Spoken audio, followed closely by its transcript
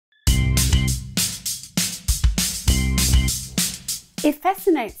It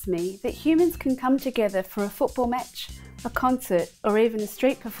fascinates me that humans can come together for a football match, a concert, or even a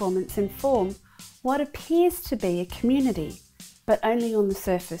street performance and form what appears to be a community, but only on the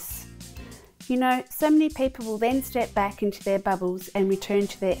surface. You know, so many people will then step back into their bubbles and return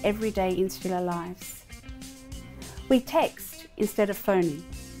to their everyday insular lives. We text instead of phoning.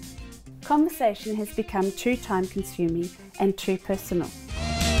 Conversation has become too time-consuming and too personal.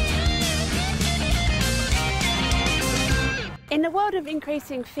 In a world of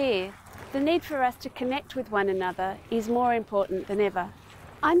increasing fear, the need for us to connect with one another is more important than ever.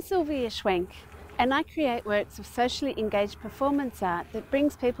 I'm Sylvia Schwenk, and I create works of socially engaged performance art that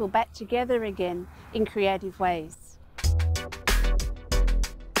brings people back together again in creative ways.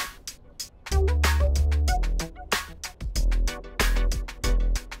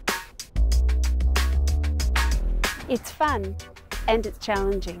 It's fun and it's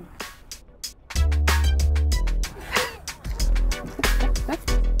challenging.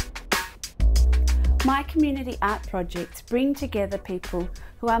 My community art projects bring together people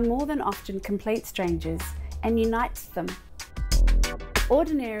who are more than often complete strangers and unites them.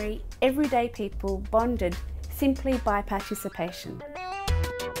 Ordinary, everyday people bonded simply by participation.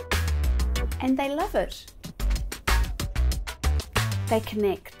 And they love it. They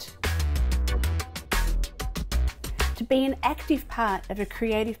connect. To be an active part of a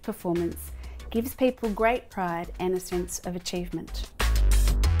creative performance gives people great pride and a sense of achievement.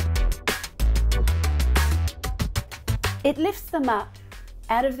 It lifts them up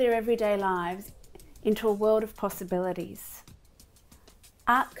out of their everyday lives into a world of possibilities.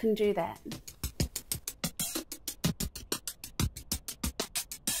 Art can do that.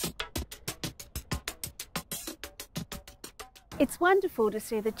 It's wonderful to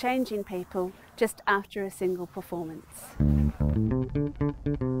see the change in people just after a single performance.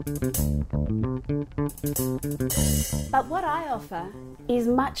 But what I offer is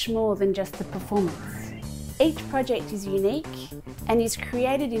much more than just the performance. Each project is unique and is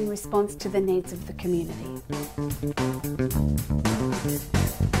created in response to the needs of the community.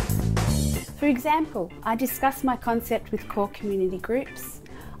 For example, I discuss my concept with core community groups.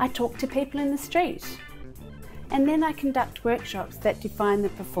 I talk to people in the street. And then I conduct workshops that define the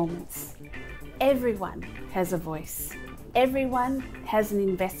performance. Everyone has a voice. Everyone has an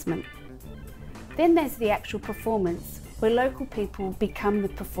investment. Then there's the actual performance, where local people become the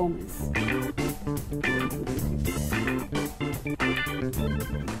performers.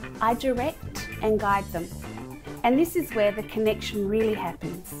 I direct and guide them. And this is where the connection really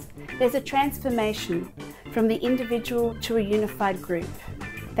happens. There's a transformation from the individual to a unified group.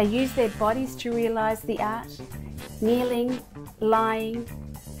 They use their bodies to realise the art, kneeling, lying,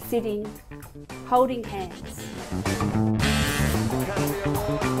 sitting, holding hands.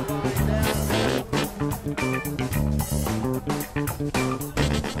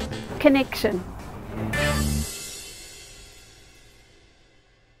 Connection.